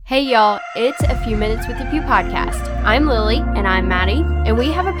Hey y'all, it's A Few Minutes with the Pew podcast. I'm Lily. And I'm Maddie. And we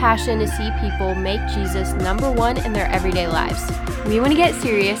have a passion to see people make Jesus number one in their everyday lives. We want to get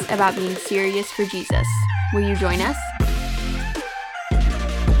serious about being serious for Jesus. Will you join us?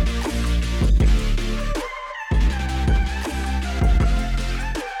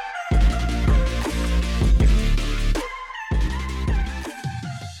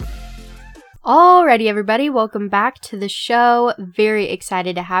 Alrighty, everybody, welcome back to the show. Very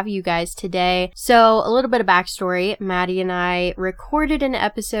excited to have you guys today. So, a little bit of backstory. Maddie and I recorded an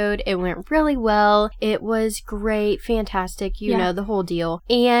episode. It went really well. It was great, fantastic, you know, the whole deal.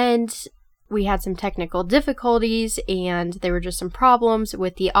 And we had some technical difficulties, and there were just some problems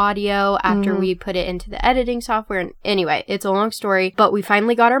with the audio after we put it into the editing software. And anyway, it's a long story, but we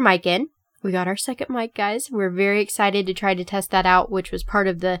finally got our mic in. We got our second mic, guys. We're very excited to try to test that out, which was part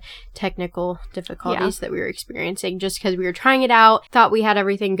of the technical difficulties that we were experiencing just because we were trying it out, thought we had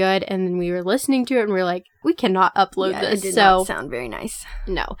everything good, and then we were listening to it and we were like, we cannot upload this. It did not sound very nice.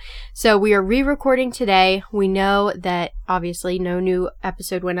 No. So we are re-recording today. We know that obviously no new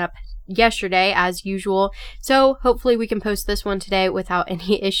episode went up yesterday as usual, so hopefully we can post this one today without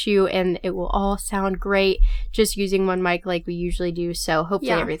any issue and it will all sound great just using one mic like we usually do, so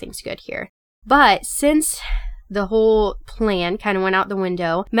hopefully everything's good here. But since the whole plan kind of went out the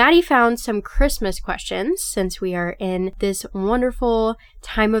window, Maddie found some Christmas questions since we are in this wonderful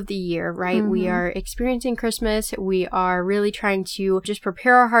time of the year, right? We are experiencing Christmas. We are really trying to just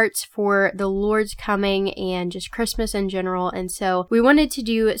prepare our hearts for the Lord's coming and just Christmas in general. And so we wanted to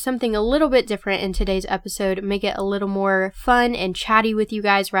do something a little bit different in today's episode, make it a little more fun and chatty with you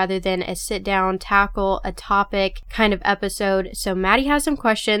guys rather than a sit down, tackle a topic kind of episode. So Maddie has some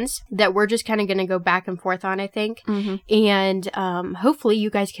questions that we're just kind of going to go back and forth on, I think. And hopefully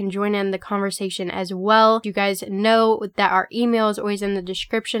you guys can join in the conversation as well. You guys know that our email is always in the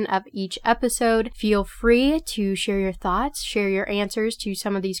description of each episode. Feel free to share your thoughts, share your answers to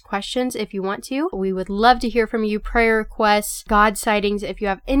some of these questions if you want to. We would love to hear from you. Prayer requests, God sightings. If you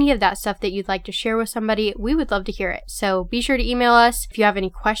have any of that stuff that you'd like to share with somebody, we would love to hear it. So be sure to email us if you have any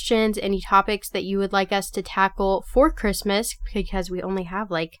questions, any topics that you would like us to tackle for Christmas, because we only have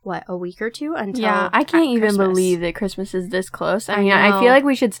like, a week or two until I can't even Christmas. believe that Christmas is this close. I mean, I feel like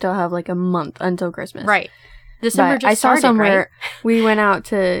we should still have like a month until Christmas. Right. December but just I saw started, somewhere right? we went out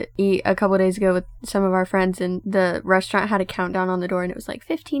to eat a couple days ago with some of our friends, and the restaurant had a countdown on the door, and it was like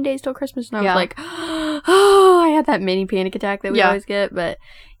 15 days till Christmas, and I was like, oh, I had that mini panic attack that we always get, but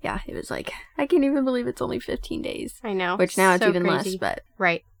yeah, it was like, I can't even believe it's only 15 days. I know. Which now it's even crazy. less, but...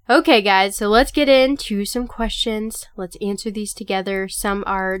 Right. Okay, guys, so let's get into some questions. Let's answer these together. Some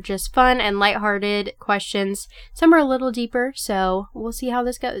are just fun and lighthearted questions. Some are a little deeper, so we'll see how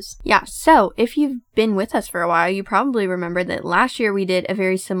this goes. Yeah, so if you've been with us for a while, you probably remember that last year we did a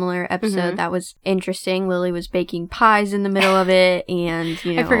very similar episode that was interesting. Lily was baking pies in the middle of it, and,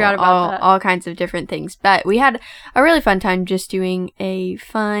 you know, I forgot about that. All kinds of different things. But we had a really fun time just doing a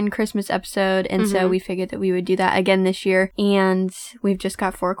fun Christmas episode, and so we figured that we would do that again this year. And we've just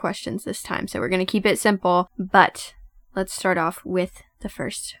got 4 questions this time, so we're going to keep it simple, but let's start off with the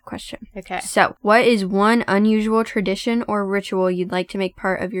first question. Okay. So, what is one unusual tradition or ritual you'd like to make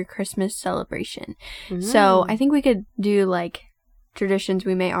part of your Christmas celebration? So, I think we could do like traditions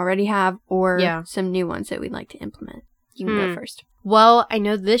we may already have or some new ones that we'd like to implement. You can go first. Well, I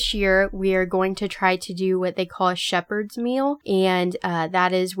know this year we are going to try to do what they call a shepherd's meal, and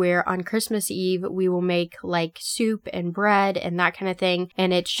that is where on Christmas Eve we will make like soup and bread and that kind of thing,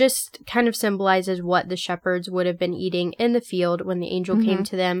 and it's just kind of symbolizes what the shepherds would have been eating in the field when the angel came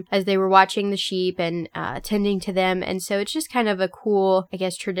to them as they were watching the sheep and tending to them, and so it's just kind of a cool, I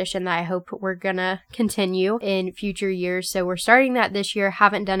guess, tradition that I hope we're gonna continue in future years. So we're starting that this year.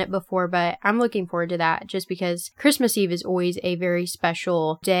 Haven't done it before, but I'm looking forward to that just because Christmas Eve is always a very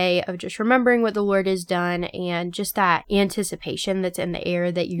special day of just remembering what the Lord has done and just that anticipation that's in the air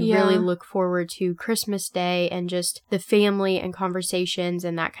that you really look forward to Christmas Day and just the family and conversations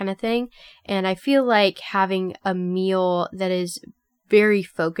and that kind of thing. And I feel like having a meal that is very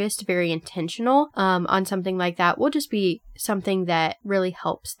focused, very intentional on something like that will just be something that really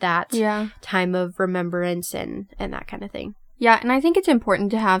helps that time of remembrance and that kind of thing. Yeah, and I think it's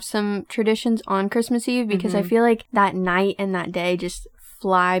important to have some traditions on Christmas Eve because I feel like that night and that day just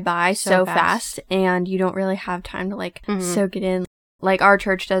fly by so fast and you don't really have time to like soak it in. Like our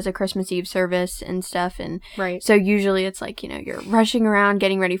church does a Christmas Eve service and stuff, and so usually it's like, you know, you're rushing around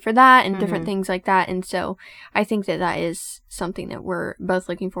getting ready for that and different things like that, and so I think that that is something that we're both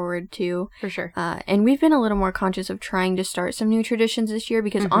looking forward to. For sure. And we've been a little more conscious of trying to start some new traditions this year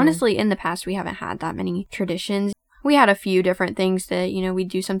because honestly in the past we haven't had that many traditions. we had a few different things that, you know, we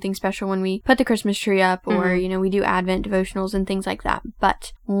do something special when we put the Christmas tree up, or, you know, we do Advent devotionals and things like that.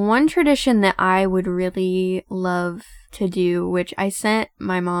 But one tradition that I would really love to do, which I sent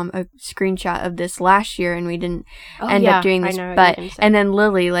my mom a screenshot of this last year and we didn't end up doing this, but and then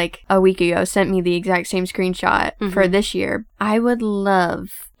Lily like a week ago sent me the exact same screenshot for this year. I would love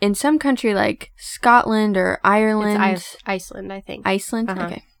in some country like Scotland or Ireland, it's Iceland, I think. Iceland,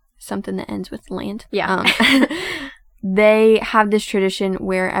 okay, something that ends with land. Yeah. They have this tradition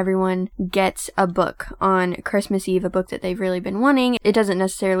where everyone gets a book on Christmas Eve, a book that they've really been wanting. It doesn't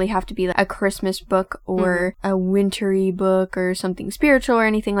necessarily have to be like a Christmas book or a wintry book or something spiritual or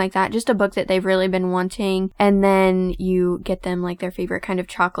anything like that. Just a book that they've really been wanting. And then you get them like their favorite kind of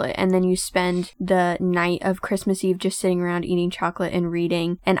chocolate. And then you spend the night of Christmas Eve just sitting around eating chocolate and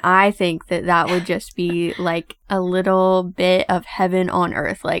reading. And I think that that would just be like a little bit of heaven on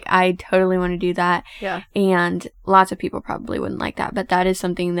earth. Like, I totally want to do that. Yeah. And lots of people probably wouldn't like that, but that is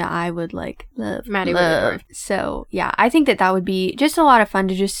something that I would like love. Maddie would. So yeah, I think that that would be just a lot of fun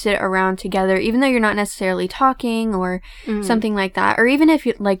to just sit around together, even though you're not necessarily talking or something like that. Or even if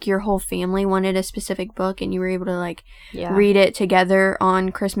you, like your whole family wanted a specific book and you were able to like read it together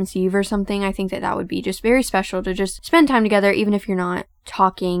on Christmas Eve or something, I think that that would be just very special to just spend time together, even if you're not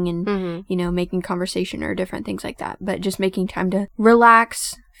talking and you know, making conversation or different things like that, but just making time to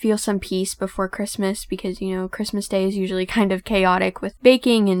relax, feel some peace before Christmas, because, you know, Christmas Day is usually kind of chaotic with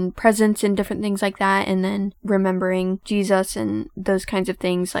baking and presents and different things like that, and then remembering Jesus and those kinds of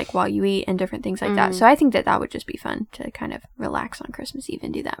things like while you eat and different things like that. So I think that that would just be fun to kind of relax on Christmas Eve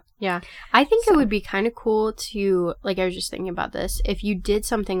and do that. Yeah. I think it would be kind of cool to, like, I was just thinking about this, if you did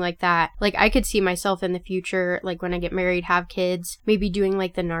something like that, like I could see myself in the future, like when I get married, have kids, maybe doing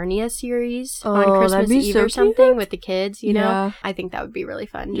like the Narnia series on Christmas Eve or something with the kids, you know? I think that would be really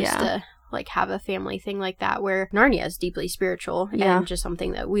fun. Just to like have a family thing like that, where Narnia is deeply spiritual and just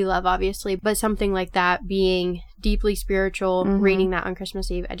something that we love, obviously, but something like that being deeply spiritual, reading that on Christmas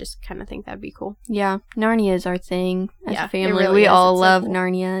Eve, I just kind of think that'd be cool. Yeah, Narnia is our thing as a family. Really we all love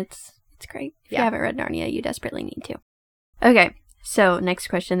Narnia. It's great. If you haven't read Narnia, you desperately need to. Okay. So, next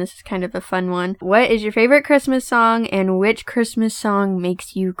question. This is kind of a fun one. What is your favorite Christmas song, and which Christmas song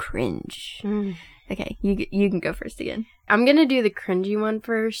makes you cringe? Okay, you can go first again. I'm going to do the cringy one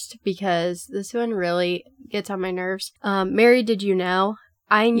first because this one really gets on my nerves. Mary, Did You Know?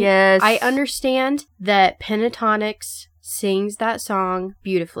 I understand that Pentatonics sings that song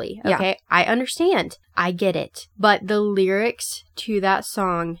beautifully. Okay, yeah. I understand. I get it. But the lyrics to that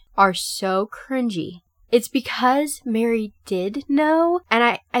song are so cringy. It's because Mary did know,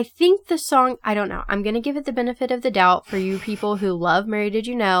 and I think the song, I don't know, I'm going to give it the benefit of the doubt for you people who love Mary Did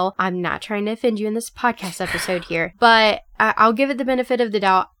You Know. I'm not trying to offend you in this podcast episode here, but I'll give it the benefit of the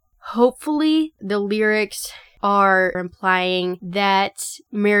doubt. Hopefully the lyrics are implying that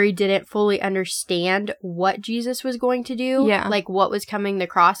Mary didn't fully understand what Jesus was going to do. Yeah. Like what was coming, the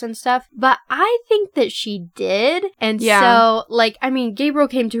cross and stuff. But I think that she did. And so, like, I mean, Gabriel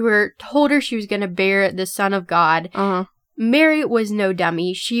came to her, told her she was going to bear the Son of God. Mary was no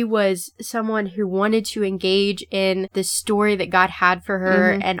dummy. She was someone who wanted to engage in the story that God had for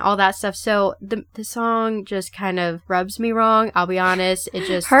her and all that stuff. So the song just kind of rubs me wrong. I'll be honest. It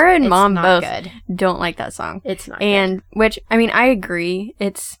just, her and Mom both don't like that song. It's not good. Which, I mean, I agree.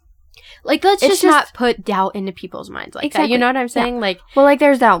 It's like, let's just not put doubt into people's minds like that. You know what I'm saying? Yeah. Like, well, like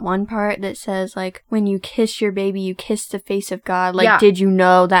there's that one part that says like, when you kiss your baby, you kiss the face of God. Like, did you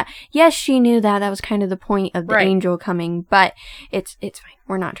know that? Yes, she knew that. That was kind of the point of the angel coming, but it's fine.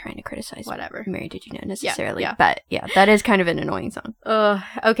 We're not trying to criticize Mary Did You Know necessarily, but yeah, that is kind of an annoying song.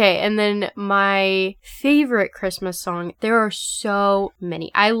 Okay, and then my favorite Christmas song, there are so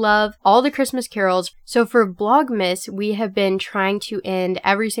many. I love all the Christmas carols. So for Vlogmas, we have been trying to end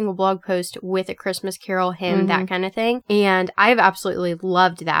every single blog post with a Christmas carol hymn, that kind of thing. And I've absolutely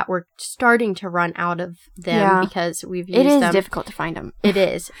loved that. We're starting to run out of them because we've used them. It is difficult to find them. It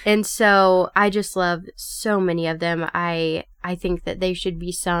is. And so I just love so many of them. I think that they should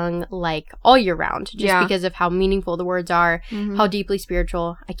be sung like all year round just because of how meaningful the words are, how deeply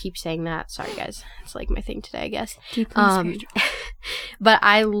spiritual. I keep saying that. Sorry, guys. It's like my thing today, I guess. Deeply spiritual. But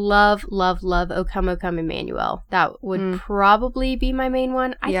I love, love, love O Come, Emmanuel. That would probably be my main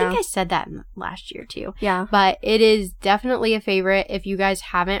one. I think I said that last year too. Yeah. But it is definitely a favorite. If you guys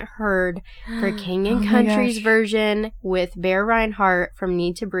haven't heard For King and Country's version with Bear Reinhardt from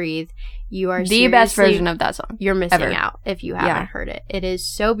Need to Breathe, you are the best version of that song. You're missing out if you haven't heard it. It is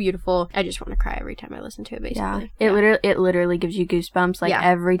so beautiful. I just want to cry every time I listen to it, basically. Yeah. It literally gives you goosebumps like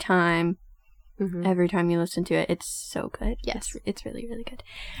every time. Every time you listen to it. It's so good. Yes. It's really, really good.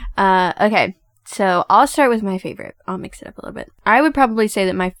 Okay. So I'll start with my favorite. I'll mix it up a little bit. I would probably say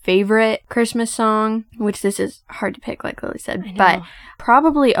that my favorite Christmas song, which this is hard to pick, like Lily said, but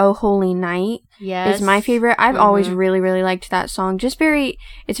probably "Oh Holy Night" is my favorite. I've always really, really liked that song. It's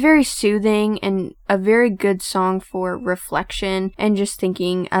very soothing and a very good song for reflection and just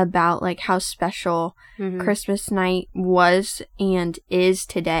thinking about like how special Christmas night was and is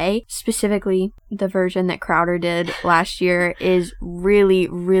today. Specifically, the version that Crowder did last year is really,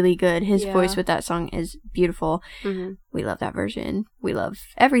 really good. His voice with that song is beautiful. We love that version. We love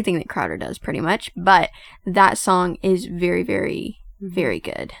everything that Crowder does pretty much, but that song is very, very, very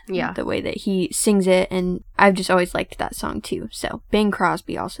good. Yeah. The way that he sings it, and I've just always liked that song too. So Bing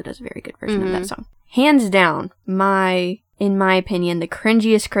Crosby also does a very good version of that song. Hands down, in my opinion, the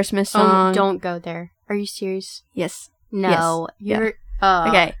cringiest Christmas song. Oh, don't go there. Are you serious? Yes. No. Yes. You're...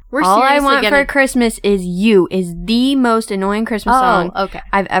 okay. All I Want for Christmas Is You is the most annoying Christmas song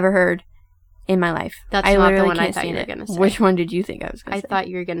I've ever heard in my life. That's not the one I thought you were going to say. Which one did you think I was going to say? I thought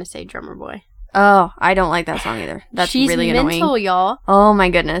you were going to say Drummer Boy. Oh, I don't like that song either. That's really annoying. She's mental, y'all. Oh my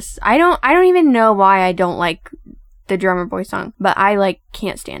goodness. I don't even know why I don't like the Drummer Boy song, but I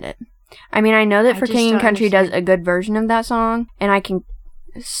can't stand it. I mean, I know that For King and Country does a good version of that song, and I can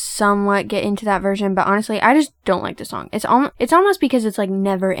somewhat get into that version, but honestly, I just don't like the song. It's almost because it's like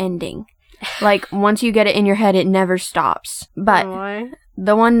never ending. Like once you get it in your head, it never stops. But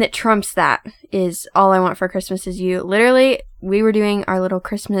the one that trumps that is All I Want for Christmas Is You. Literally, we were doing our little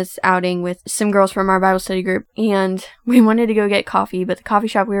Christmas outing with some girls from our Bible study group, and we wanted to go get coffee, but the coffee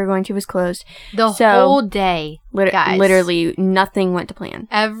shop we were going to was closed. The whole day, guys. Literally, nothing went to plan.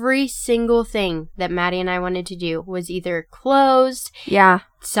 Every single thing that Maddie and I wanted to do was either closed. Yeah.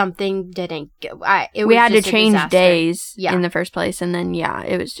 Something didn't go. We had to change days in the first place, and then,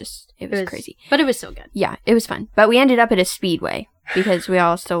 it was crazy. But it was still good. Yeah, it was fun. But we ended up at a Speedway because we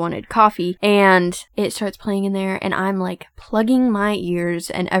all still wanted coffee, and it starts playing in there, and I'm like plugging my ears,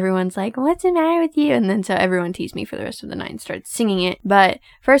 and everyone's like, what's the matter with you? And then so everyone teased me for the rest of the night and started singing it. But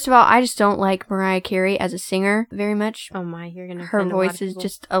first of all, I just don't like Mariah Carey as a singer very much. Oh my, you're gonna her voice is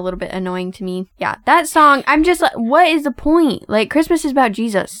just a little bit annoying to me. Yeah, that song, I'm just like, what is the point? Like, Christmas is about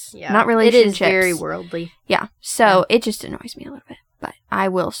Jesus, not relationships. It is very worldly. Yeah, so it just annoys me a little bit, but I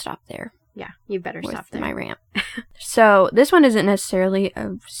will stop there. Yeah, you better stop there. My rant. So this one isn't necessarily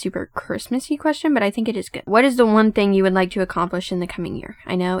a super Christmassy question, but I think it is good. What is the one thing you would like to accomplish in the coming year?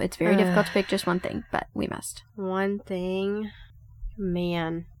 I know it's very difficult to pick just one thing, but we must. One thing?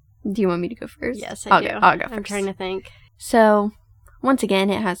 Man. Do you want me to go first? Yes, I do. I'll go first. I'm trying to think. So, once again,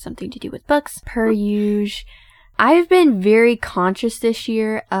 it has something to do with books, per usual. I've been very conscious this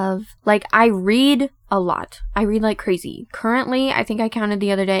year of, I read a lot. I read like crazy. Currently, I think I counted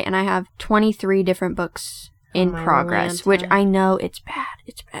the other day, and I have 23 different books in progress, which I know it's bad.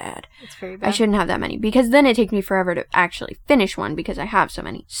 It's bad. It's very bad. I shouldn't have that many, because then it takes me forever to actually finish one because I have so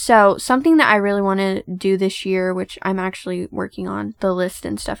many. So something that I really want to do this year, which I'm actually working on the list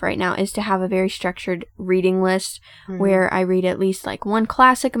and stuff right now, is to have a very structured reading list where I read at least one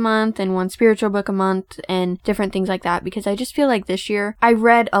classic a month and one spiritual book a month and different things like that, because I just feel like this year I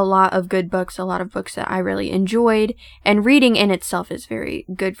read a lot of good books, a lot of books that I really enjoyed, and reading in itself is very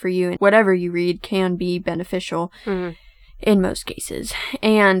good for you, and whatever you read can be beneficial in most cases.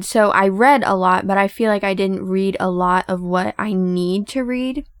 And so I read a lot, but I feel like I didn't read a lot of what I need to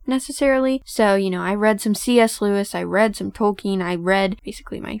read necessarily. So, I read some C.S. Lewis, I read some Tolkien, I read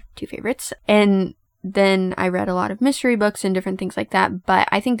basically my two favorites, and then I read a lot of mystery books and different things like that. But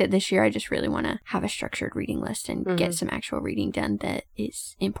I think that this year I just really want to have a structured reading list and get some actual reading done that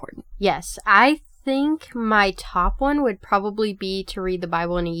is important. Yes, I think my top one would probably be to read the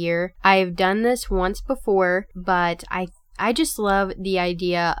Bible in a year. I've done this once before, but I just love the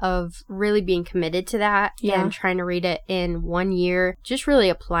idea of really being committed to that and trying to read it in 1 year. Just really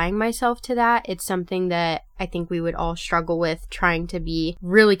applying myself to that. It's something that I think we would all struggle with, trying to be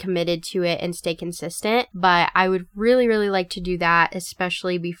really committed to it and stay consistent. But I would really, really like to do that,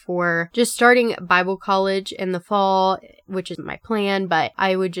 especially before just starting Bible college in the fall, which is my plan. But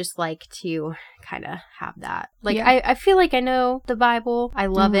I would just like to kind of have that. I feel like I know the Bible. I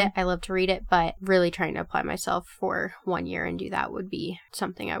love it. I love to read it. But really trying to apply myself for 1 year and do that would be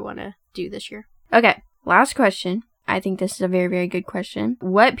something I want to do this year. Okay, last question. I think this is a very, very good question.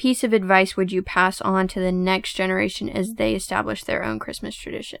 What piece of advice would you pass on to the next generation as they establish their own Christmas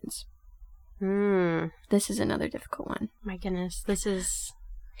traditions? This is another difficult one. My goodness,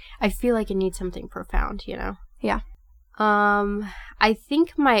 I feel like it needs something profound, Yeah. I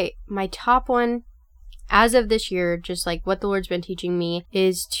think my top one, as of this year, just like what the Lord's been teaching me,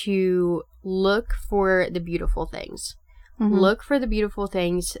 is to look for the beautiful things. Look for the beautiful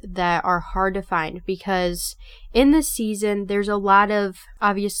things that are hard to find, because in this season, there's a lot of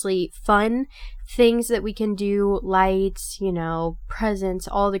obviously fun things that we can do, lights, presents,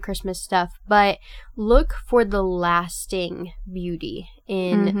 all the Christmas stuff, but look for the lasting beauty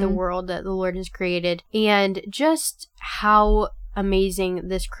in the world that the Lord has created, and just how amazing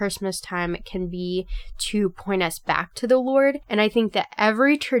this Christmas time can be to point us back to the Lord. And I think that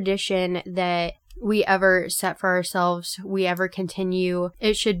every tradition that we ever set for ourselves, we ever continue,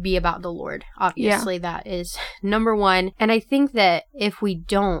 it should be about the Lord. Obviously, that is number one. And I think that if we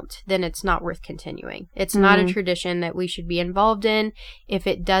don't, then it's not worth continuing. It's not a tradition that we should be involved in if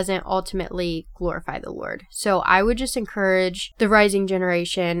it doesn't ultimately glorify the Lord. So I would just encourage the rising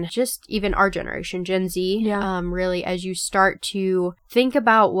generation, just even our generation, Gen Z, really, as you start to think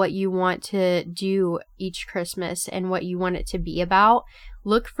about what you want to do each Christmas and what you want it to be about,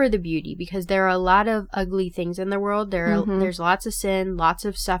 look for the beauty, because there are a lot of ugly things in the world. There's lots of sin, lots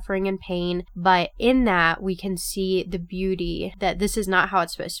of suffering and pain, but in that we can see the beauty that this is not how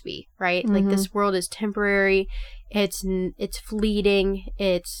it's supposed to be, right? Like, this world is temporary. It's fleeting.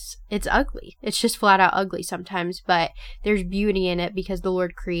 It's ugly. It's just flat out ugly sometimes, but there's beauty in it because the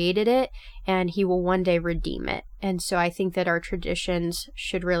Lord created it and he will one day redeem it. And so I think that our traditions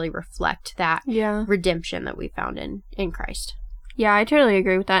should really reflect that redemption that we found in Christ. Yeah, I totally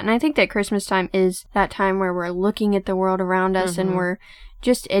agree with that. And I think that Christmas time is that time where we're looking at the world around us and we're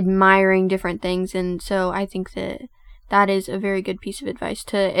just admiring different things. And so I think that that is a very good piece of advice,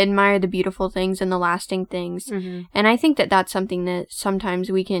 to admire the beautiful things and the lasting things. And I think that that's something that sometimes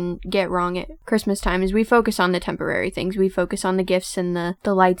we can get wrong at Christmas time, is we focus on the temporary things. We focus on the gifts and the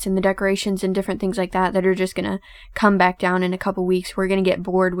lights and the decorations and different things like that are just going to come back down in a couple weeks. We're going to get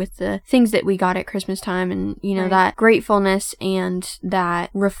bored with the things that we got at Christmas time, and, that gratefulness and that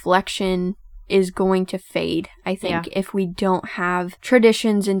reflection is going to fade, I think, if we don't have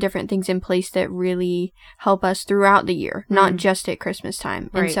traditions and different things in place that really help us throughout the year, not just at Christmas time.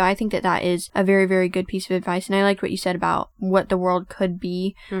 Right. And so I think that that is a very, very good piece of advice. And I liked what you said about what the world could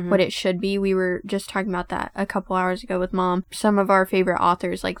be, what it should be. We were just talking about that a couple hours ago with Mom. Some of our favorite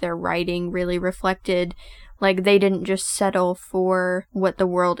authors, like, their writing really reflected, like, they didn't just settle for what the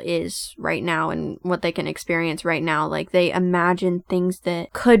world is right now and what they can experience right now. Like, they imagined things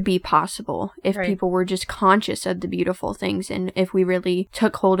that could be possible if people were just conscious of the beautiful things, and if we really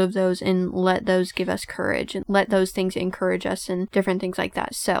took hold of those and let those give us courage and let those things encourage us and different things like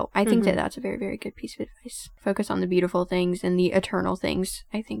that. So I think that that's a very, very good piece of advice. Focus on the beautiful things and the eternal things.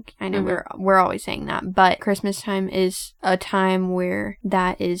 I know we're always saying that, but Christmas time is a time where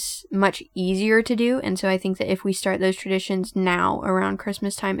that is much easier to do. And so I think that if we start those traditions now around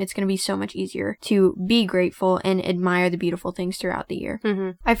Christmas time, it's going to be so much easier to be grateful and admire the beautiful things throughout the year.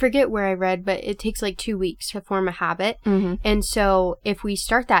 I forget where I read, but it takes like 2 weeks to form a habit. And so if we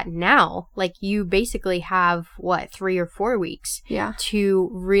start that now, like, you basically have 3 or 4 weeks to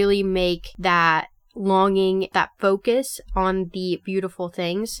really make that longing, that focus on the beautiful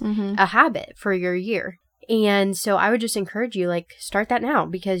things, a habit for your year. And so I would just encourage you, like, start that now,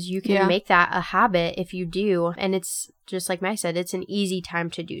 because you can make that a habit if you do. And it's just like Mai said, it's an easy time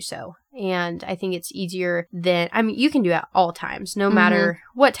to do so. And I think it's easier than, you can do it at all times, no matter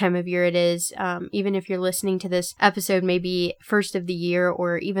what time of year it is. Even if you're listening to this episode, maybe first of the year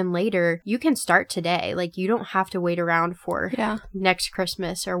or even later, you can start today. Like, you don't have to wait around for next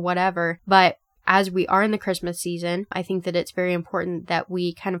Christmas or whatever. But as we are in the Christmas season, I think that it's very important that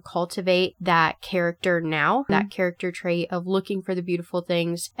we kind of cultivate that character now, that character trait of looking for the beautiful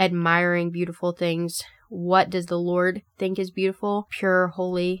things, admiring beautiful things. What does the Lord think is beautiful, pure,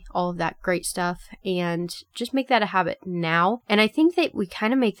 holy, all of that great stuff, and just make that a habit now. And I think that we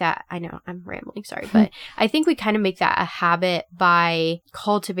kind of make that, I know I'm rambling, sorry, but I think we kind of make that a habit by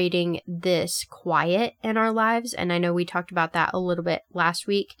cultivating this quiet in our lives. And I know we talked about that a little bit last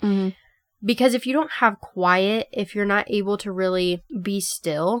week. Because if you don't have quiet, if you're not able to really be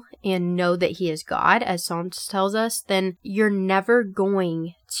still and know that he is God, as Psalms tells us, then you're never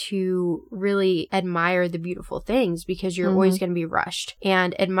going to really admire the beautiful things, because you're always going to be rushed.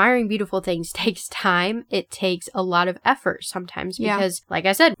 And admiring beautiful things takes time. It takes a lot of effort sometimes because, like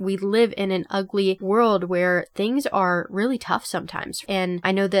I said, we live in an ugly world where things are really tough sometimes. And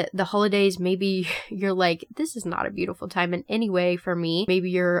I know that the holidays, maybe you're like, this is not a beautiful time in any way for me.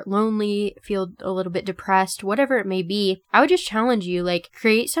 Maybe you're lonely, feel a little bit depressed, whatever it may be. I would just challenge you, like,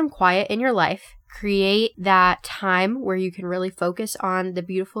 create some quiet in your life. create that time where you can really focus on the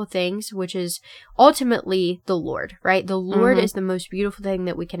beautiful things, which is ultimately the Lord, right? The Lord is the most beautiful thing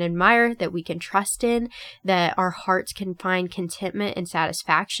that we can admire, that we can trust in, that our hearts can find contentment and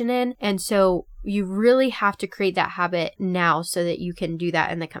satisfaction in. And so you really have to create that habit now so that you can do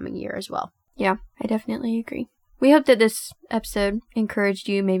that in the coming year as well. Yeah, I definitely agree. We hope that this episode encouraged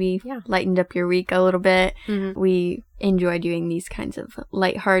you, maybe lightened up your week a little bit. We enjoy doing these kinds of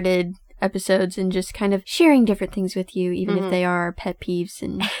lighthearted episodes and just kind of sharing different things with you, even if they are our pet peeves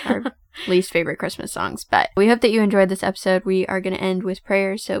and our least favorite Christmas songs. But we hope that you enjoyed this episode. We are going to end with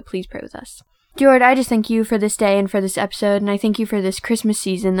prayer, so please pray with us. Dear Lord, I just thank you for this day and for this episode, and I thank you for this Christmas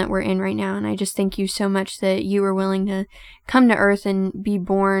season that we're in right now, and I just thank you so much that you were willing to come to earth and be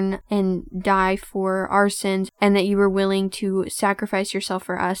born and die for our sins, and that you were willing to sacrifice yourself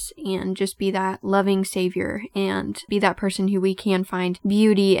for us and just be that loving Savior and be that person who we can find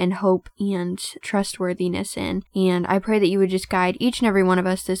beauty and hope and trustworthiness in. And I pray that you would just guide each and every one of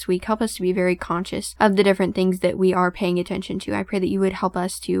us this week. Help us to be very conscious of the different things that we are paying attention to. I pray that you would help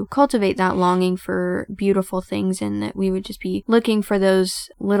us to cultivate that longing for beautiful things, and that we would just be looking for those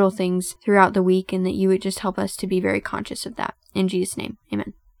little things throughout the week, and that you would just help us to be very conscious of that. In Jesus' name,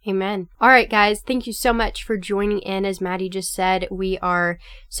 amen. Amen. All right, guys, thank you so much for joining in. As Maddie just said, we are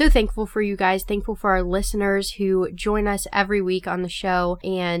so thankful for you guys, thankful for our listeners who join us every week on the show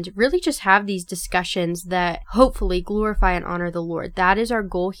and really just have these discussions that hopefully glorify and honor the Lord. That is our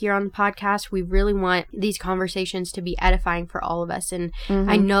goal here on the podcast. We really want these conversations to be edifying for all of us. And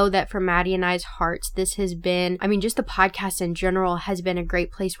I know that for Maddie and I's hearts, this has been, just the podcast in general has been a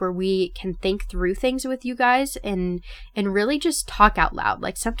great place where we can think through things with you guys and really just talk out loud.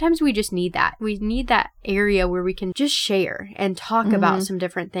 Like sometimes we just need that. We need that area where we can just share and talk about some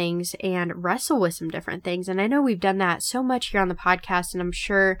different things and wrestle with some different things. And I know we've done that so much here on the podcast, and I'm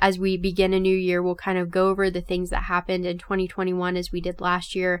sure as we begin a new year, we'll kind of go over the things that happened in 2021 as we did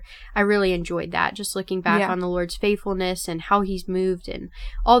last year. I really enjoyed that, just looking back on the Lord's faithfulness and how he's moved and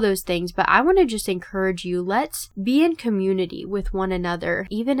all those things. But I want to just encourage you, let's be in community with one another,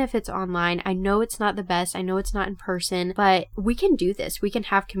 even if it's online. I know it's not the best. I know it's not in person, but we can do this. We can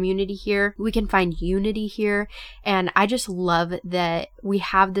have community here. We can find unity here. And I just love that we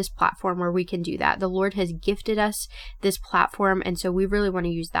have this platform where we can do that. The Lord has gifted us this platform, and so we really want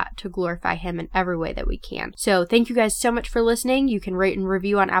to use that to glorify him in every way that we can. So thank you guys so much for listening. You can rate and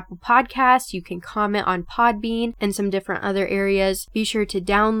review on Apple Podcasts. You can comment on Podbean and some different other areas. Be sure to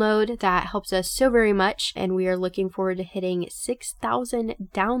download. That helps us so very much, and we are looking forward to hitting 6,000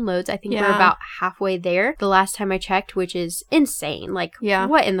 downloads. I think we're about halfway there the last time I checked, which is insane. Like,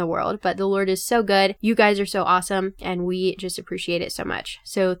 what in the world? But the Lord is so good. You guys are so awesome, and we just appreciate it so much.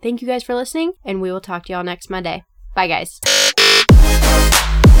 So thank you guys for listening, and we will talk to y'all next Monday. Bye, guys.